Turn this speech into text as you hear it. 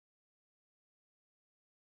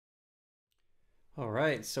All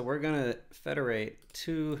right, so we're going to federate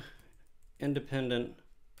two independent,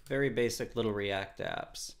 very basic little React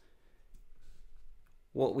apps.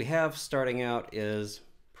 What we have starting out is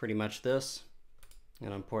pretty much this.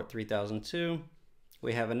 And on port 3002,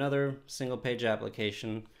 we have another single page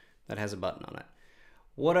application that has a button on it.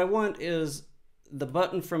 What I want is the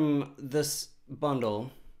button from this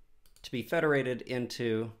bundle to be federated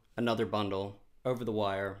into another bundle over the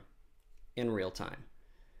wire in real time.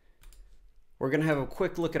 We're going to have a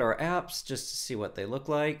quick look at our apps just to see what they look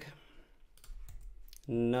like.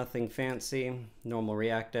 Nothing fancy, normal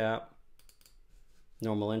React app,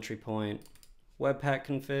 normal entry point, Webpack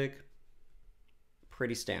config,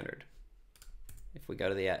 pretty standard. If we go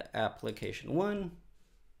to the application one,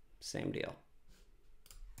 same deal.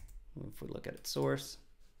 If we look at its source,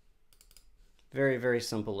 very, very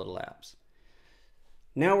simple little apps.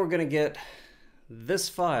 Now we're going to get this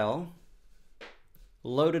file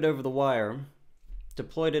loaded over the wire,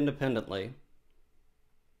 deployed independently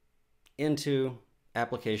into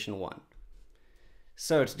application one.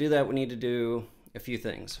 So to do that, we need to do a few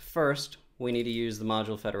things. First, we need to use the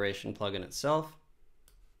module federation plugin itself.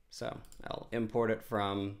 So I'll import it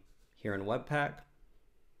from here in Webpack.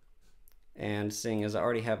 And seeing as I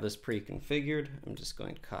already have this pre-configured, I'm just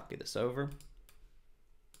going to copy this over.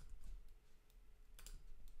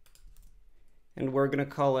 And we're going to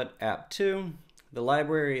call it app2. The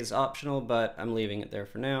library is optional, but I'm leaving it there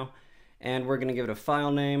for now. And we're going to give it a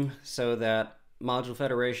file name so that module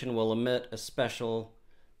federation will emit a special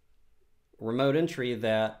remote entry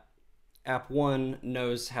that app1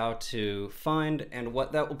 knows how to find. And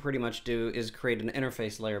what that will pretty much do is create an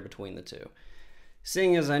interface layer between the two.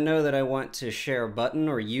 Seeing as I know that I want to share button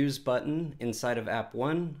or use button inside of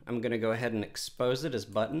app1, I'm going to go ahead and expose it as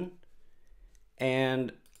button.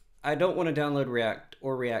 And I don't want to download React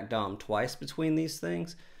or React DOM twice between these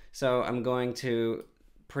things, so I'm going to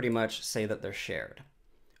pretty much say that they're shared.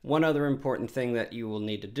 One other important thing that you will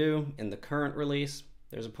need to do in the current release,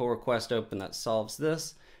 there's a pull request open that solves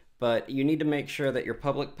this, but you need to make sure that your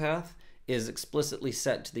public path is explicitly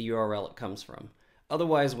set to the URL it comes from.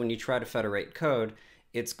 Otherwise, when you try to federate code,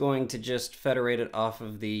 it's going to just federate it off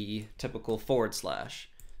of the typical /.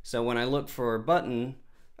 So when I look for button,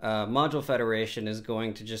 module federation is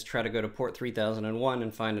going to just try to go to port 3001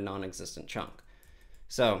 and find a non-existent chunk.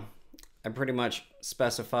 So I pretty much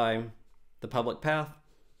specify the public path,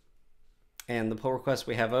 and the pull request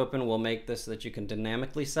we have open will make this so that you can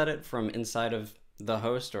dynamically set it from inside of the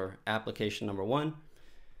host or application number one.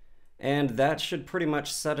 And that should pretty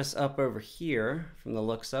much set us up over here from the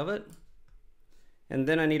looks of it. And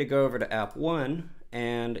then I need to go over to app one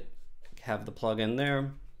and have the plugin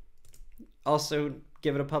there. Also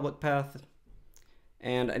give it a public path,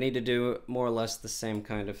 and I need to do more or less the same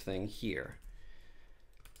kind of thing here.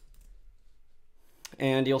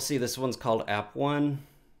 And you'll see this one's called app1,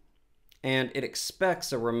 and it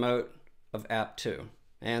expects a remote of app2.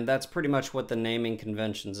 And that's pretty much what the naming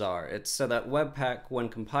conventions are. It's so that Webpack, when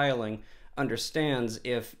compiling, understands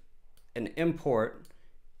if an import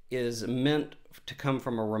is meant to come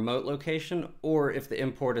from a remote location or if the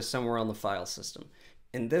import is somewhere on the file system.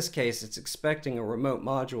 In this case, it's expecting a remote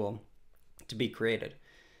module to be created.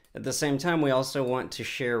 At the same time, we also want to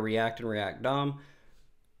share React and React DOM.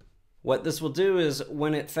 What this will do is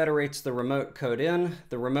when it federates the remote code in,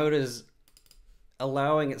 the remote is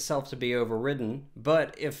allowing itself to be overridden,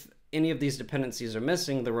 but if any of these dependencies are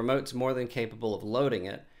missing, the remote's more than capable of loading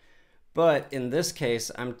it. But in this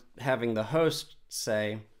case, I'm having the host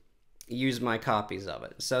say, use my copies of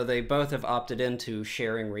it. So they both have opted into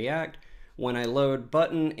sharing React. When I load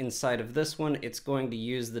button inside of this one, it's going to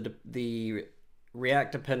use the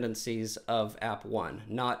React dependencies of app1,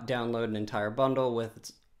 not download an entire bundle with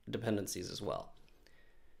its dependencies as well.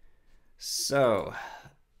 So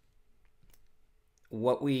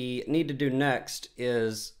what we need to do next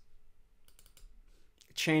is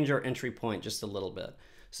change our entry point just a little bit.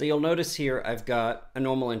 So you'll notice here I've got a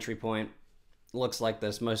normal entry point. Looks like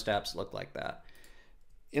this. Most apps look like that.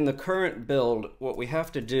 In the current build, what we have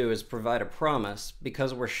to do is provide a promise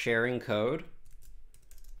because we're sharing code.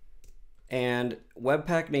 And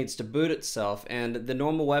Webpack needs to boot itself, and the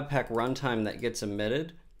normal Webpack runtime that gets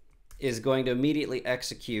emitted is going to immediately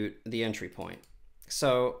execute the entry point.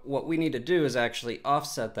 So what we need to do is actually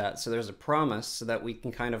offset that so there's a promise so that we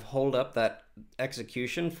can kind of hold up that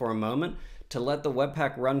execution for a moment to let the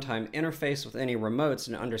Webpack runtime interface with any remotes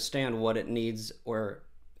and understand what it needs or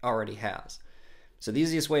already has. So the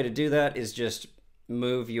easiest way to do that is just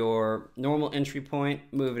move your normal entry point,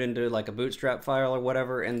 move it into like a bootstrap file or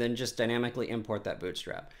whatever, and then just dynamically import that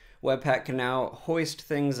bootstrap. Webpack can now hoist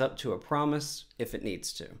things up to a promise if it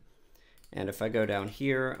needs to. And if I go down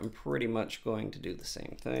here, I'm pretty much going to do the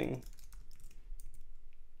same thing.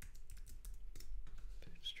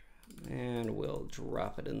 And we'll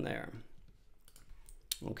drop it in there.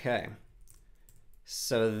 Okay.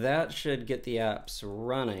 So that should get the apps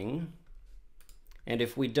running. And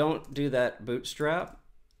if we don't do that bootstrap,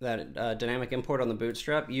 that dynamic import on the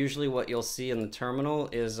bootstrap, usually what you'll see in the terminal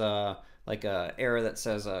is like a error that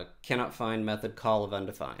says cannot find method call of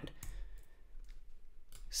undefined.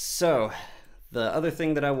 So the other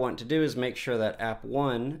thing that I want to do is make sure that app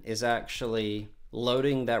 1 is actually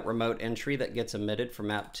loading that remote entry that gets emitted from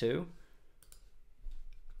app 2.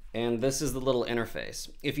 And this is the little interface.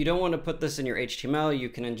 If you don't want to put this in your HTML, you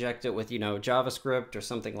can inject it with, JavaScript or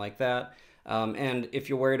something like that. And if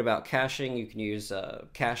you're worried about caching, you can use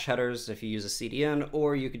cache headers if you use a CDN,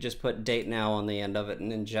 or you could just put date now on the end of it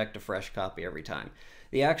and inject a fresh copy every time.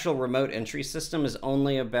 The actual remote entry system is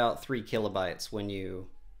only about 3 kilobytes when you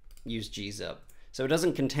use gzip. So it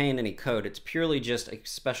doesn't contain any code. It's purely just a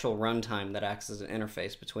special runtime that acts as an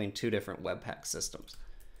interface between two different Webpack systems.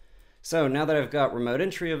 So now that I've got remote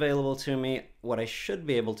entry available to me, what I should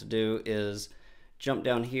be able to do is jump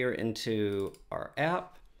down here into our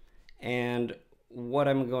app, and what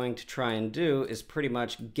I'm going to try and do is pretty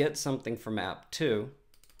much get something from app 2,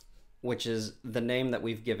 which is the name that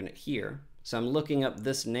we've given it here. So I'm looking up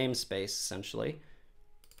this namespace essentially.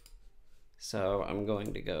 So I'm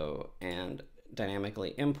going to go and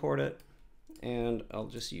dynamically import it, and I'll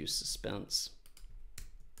just use suspense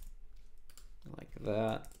like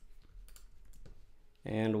that.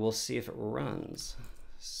 And we'll see if it runs.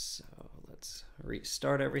 So let's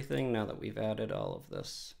restart everything now that we've added all of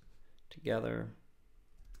this together.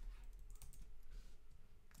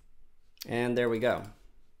 And there we go.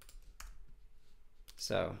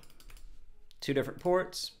 So 2 different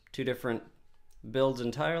ports, 2 different builds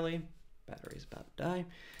entirely. Battery's about to die.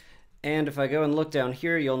 And if I go and look down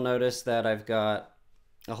here, you'll notice that I've got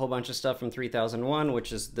a whole bunch of stuff from 3001,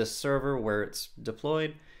 which is this server where it's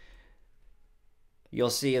deployed. You'll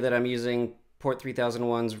see that I'm using port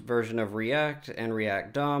 3001's version of React and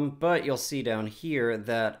React DOM, but you'll see down here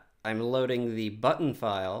that I'm loading the button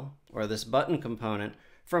file, or this button component,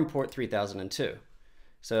 from port 3002.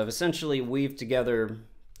 So I've essentially weaved together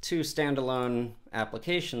 2 standalone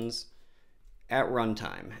applications at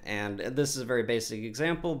runtime. And this is a very basic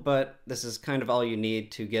example, but this is kind of all you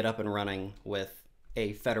need to get up and running with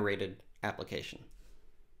a federated application.